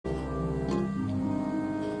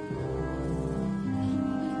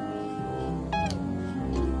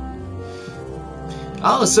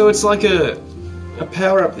Oh, so it's like a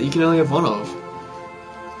power-up that you can only have one of.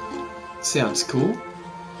 Sounds cool.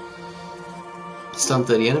 Stun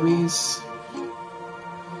 30 enemies.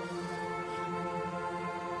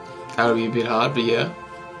 That would be a bit hard, but yeah.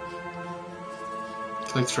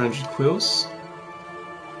 Collect 300 quills.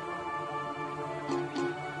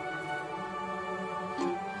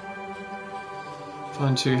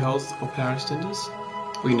 Find 2 health or power extenders.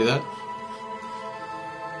 We can do that.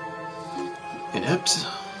 Inept.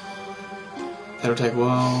 That'll take a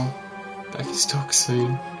while. Back in stock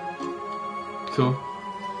soon. Cool.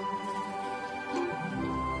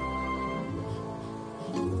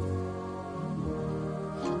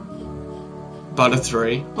 Butter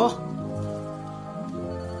 3. Oh!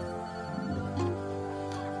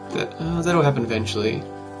 That'll happen eventually.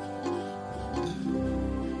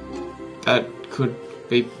 That could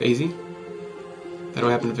be easy. That'll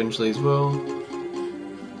happen eventually as well.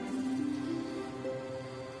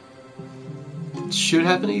 Should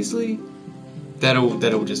happen easily.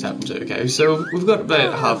 That'll just happen too. Okay, so we've got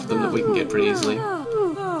about half of them that we can get pretty easily.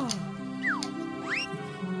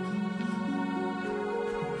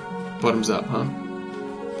 Bottoms up, huh?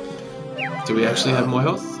 Do we actually have more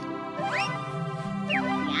health?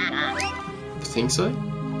 I think so.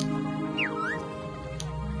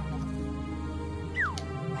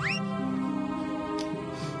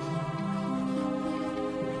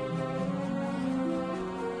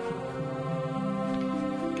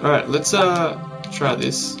 Alright, let's try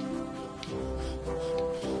this.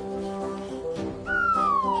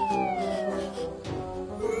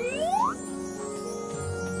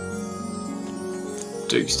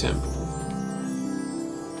 Duke's Temple.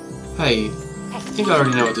 Hey, I think I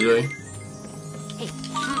already know what to do.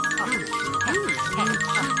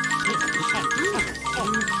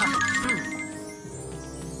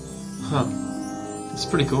 Huh. It's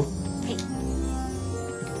pretty cool.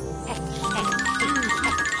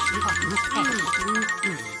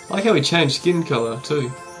 I like how we changed skin colour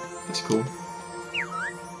too. That's cool.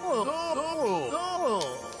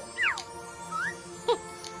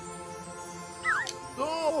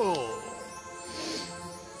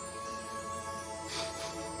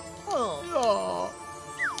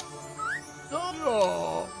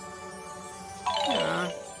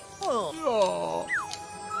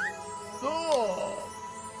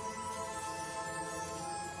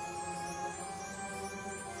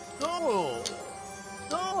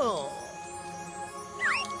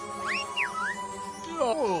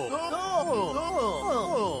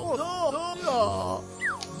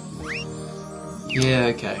 Yeah,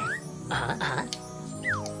 okay.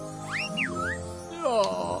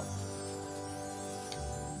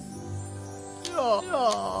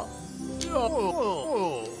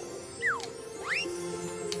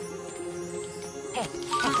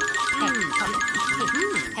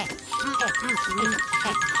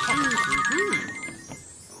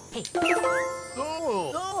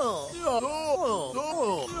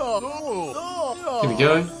 Here we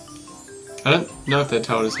go. I don't know if they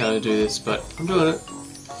told us how to do this, but I'm doing it.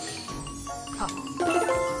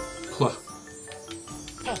 Plah.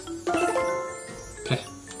 Peh.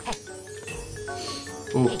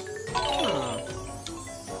 Ooh.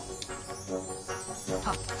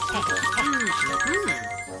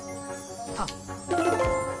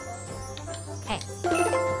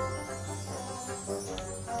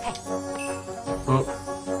 Oh.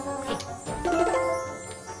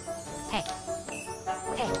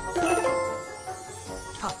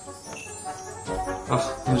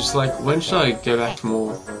 Oh, I'm just like, when should I go back for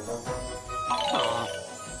more?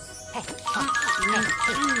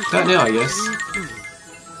 That now, I guess.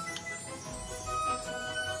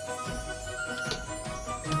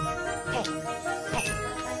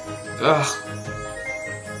 Ugh.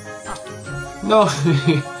 No!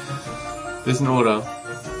 There's an order.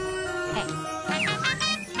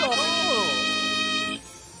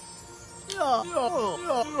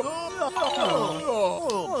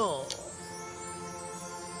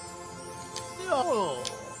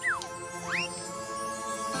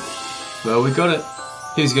 Well, we got it.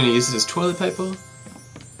 He was going to use it as toilet paper.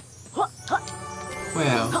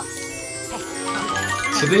 Wow.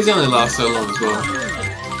 So these only last so long as well.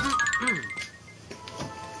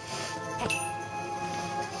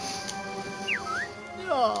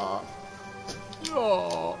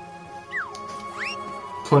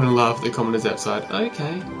 Point and laugh at the commoners outside.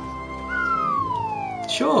 Okay.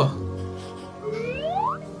 Sure.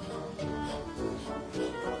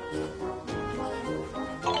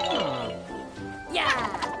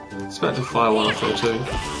 It's about to fire one off there too.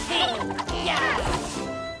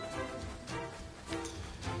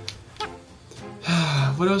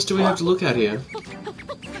 What else do we have to look at here?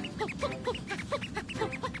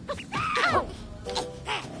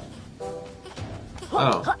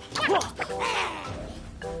 Oh.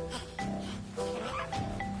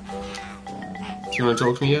 Do you want to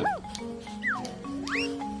talk to me yet?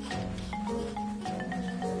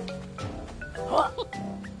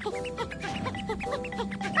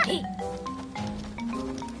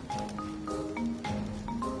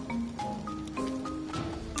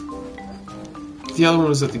 The other one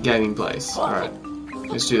was at the gaming place. Alright,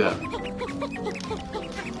 let's do that.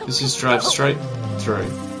 Let's just drive straight through.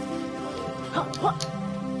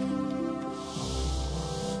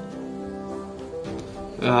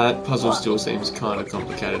 That puzzle still seems kind of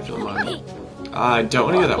complicated for the moment. I don't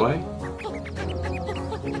want to go that way.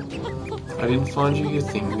 I didn't find you your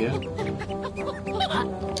thing yet.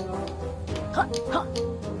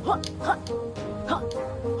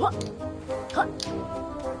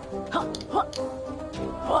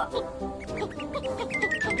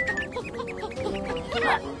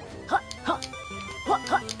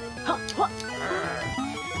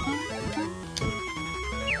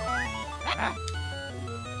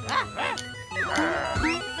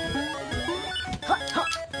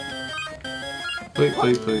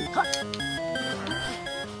 Wait.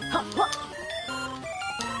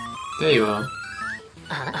 There you are.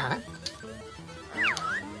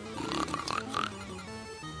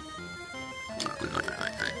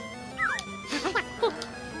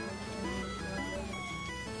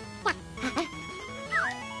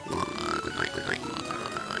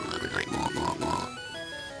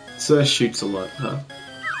 So that shoots a lot, huh?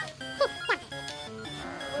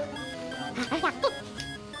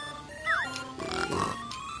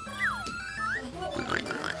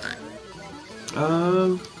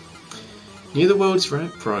 Near the world's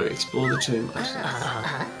ramp pro, explore the tomb.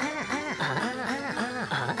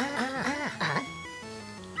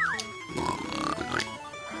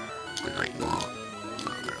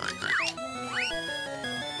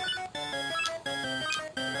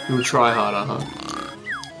 You'll try harder, huh?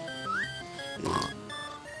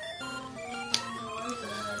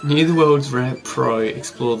 Near the world's ramp pro,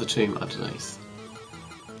 explore the tomb underneath.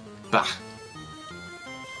 Bah.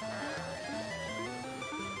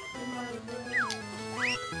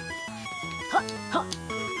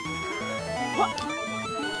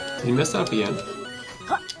 Did you mess that up again?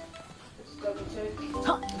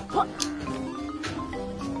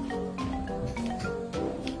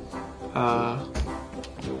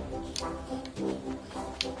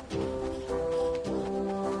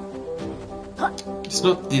 It's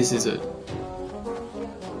not this, is it?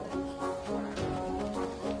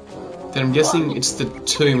 Then I'm guessing it's the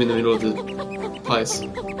tomb in the middle of the place.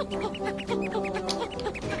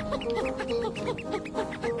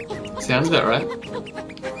 Sounds about right.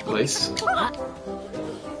 At least.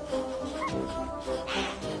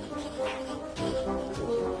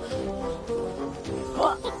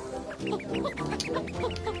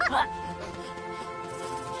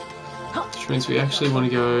 Which means we actually want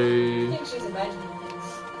to go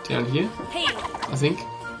down here, I think.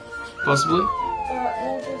 Possibly. Alright,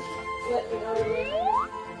 we'll just let me know when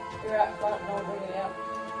you're out front and I'll bring it out.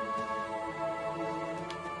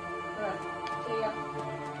 Alright, see ya.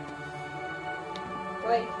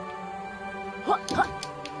 Wait.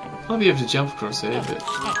 Might be able to jump across there, but...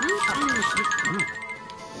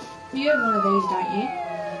 You have one of these, don't you?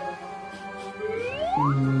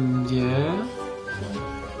 Yeah.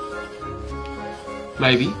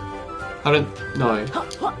 Maybe. I don't know.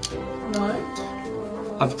 No.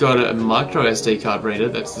 I've got a micro SD card reader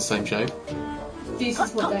that's the same shape. This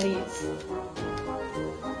is what that is.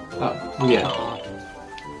 Oh, yeah.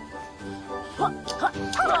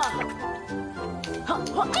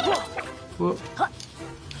 Whoop.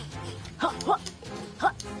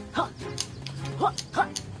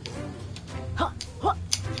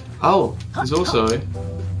 Oh, there's also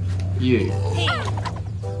you.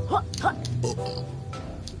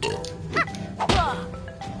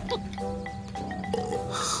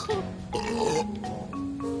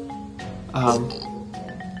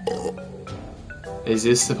 Is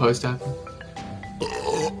this supposed to happen?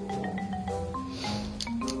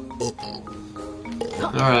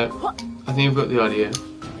 Alright, I think I've got the idea.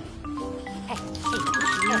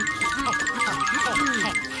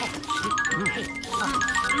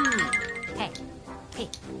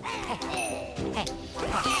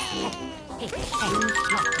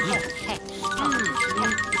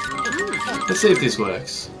 Let's see if this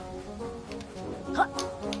works.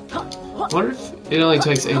 I wonder if it only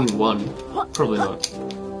takes eating one. Probably not.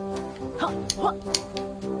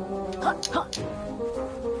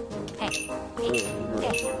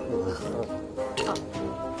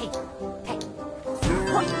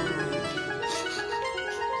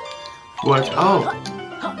 What? Oh!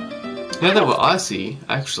 Now that we're icy,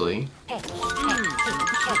 actually.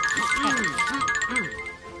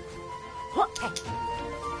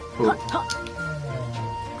 Ooh.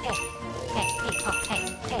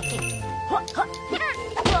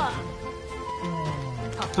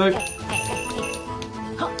 No.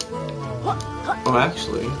 Oh,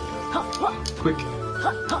 actually. Quick.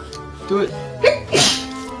 Do it.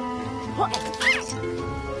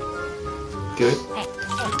 Good.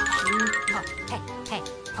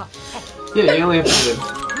 Yeah, you only have to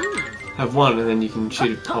have one and then you can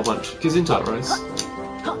shoot a whole bunch. Gesundheit, Rose.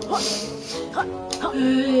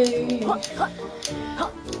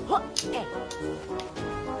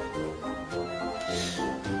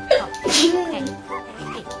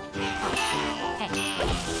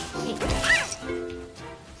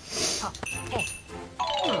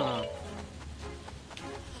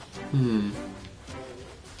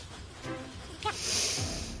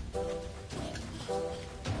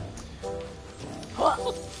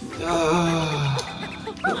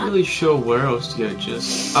 Not really sure where else to go,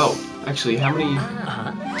 just... Oh, actually, how many... We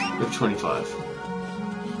have 25.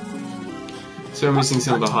 So we're missing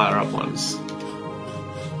some of the higher up ones.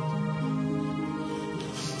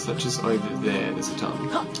 Such as over there, there's a ton.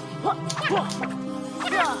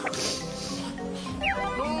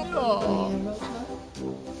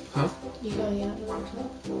 Huh? You going out later?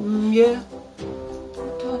 Yeah.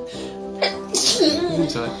 I think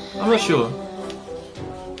so. I'm not sure.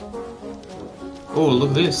 Oh, look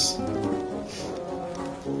at this.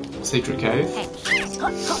 Secret cave.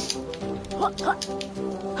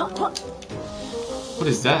 What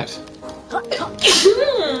is that?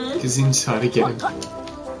 Get inside again.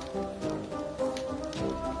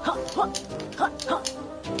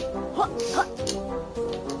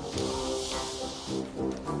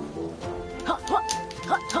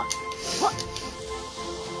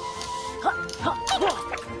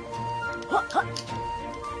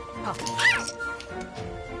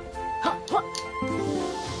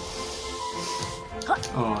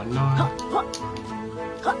 Oh no.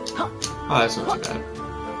 Oh, that's not too bad.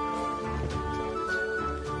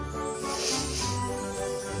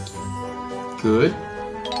 Good.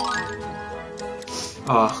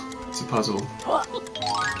 Ah, it's a puzzle.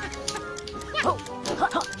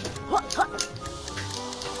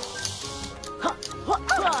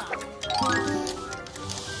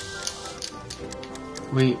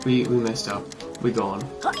 We messed up. We're gone.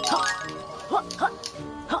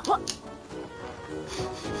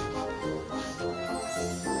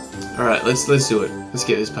 Alright, let's do it. Let's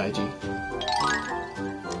get this pagey.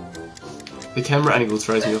 The camera angle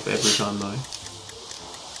throws me off every time though.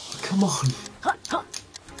 Oh, come on!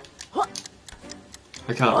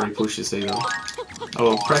 I can't really push this either. Oh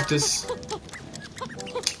well, practice.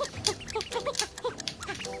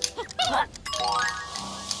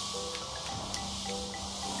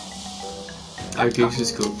 Our goose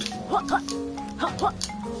is cooked.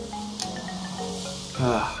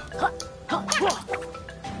 Ah.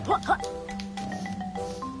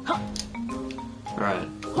 Alright,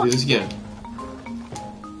 we'll do this again.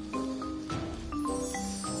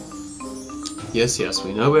 Yes, yes,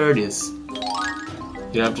 we know where it is.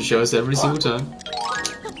 You don't have to show us every single time.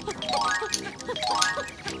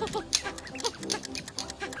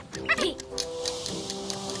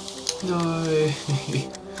 No.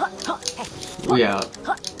 We out.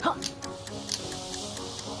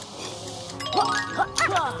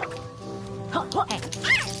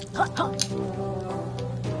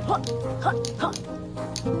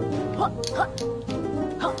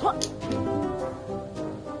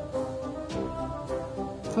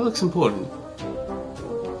 That looks important.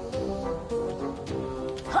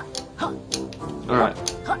 Alright.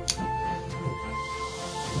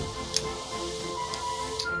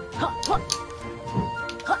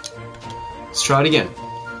 Let's try it again.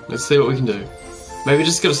 Let's see what we can do. Maybe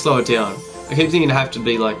just gotta slow it down. I keep thinking I have to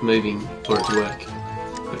be like moving for it to work.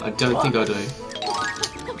 But I don't think I do.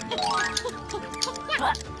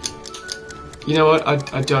 You know what?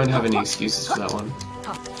 I don't have any excuses for that one.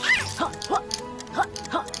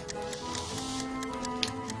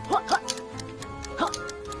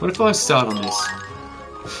 What if I start on this?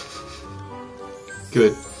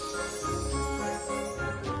 Good.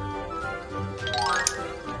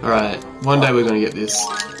 Alright, one day we're gonna get this.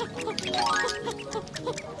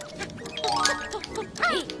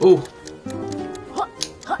 Oh!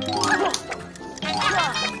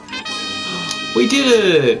 We did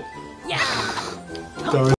it!